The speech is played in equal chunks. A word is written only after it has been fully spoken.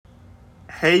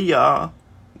Hey y'all,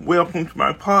 welcome to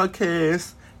my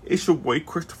podcast. It's your boy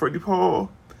Christopher DePaul,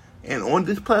 and on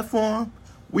this platform,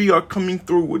 we are coming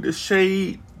through with the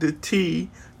shade, the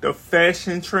tea, the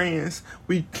fashion trends.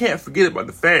 We can't forget about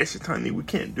the fashion, honey. We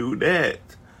can't do that.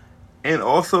 And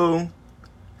also,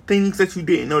 things that you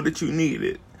didn't know that you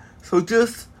needed. So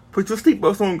just put your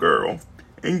seatbelts on, girl,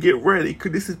 and get ready,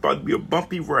 because this is about to be a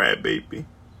bumpy ride, baby.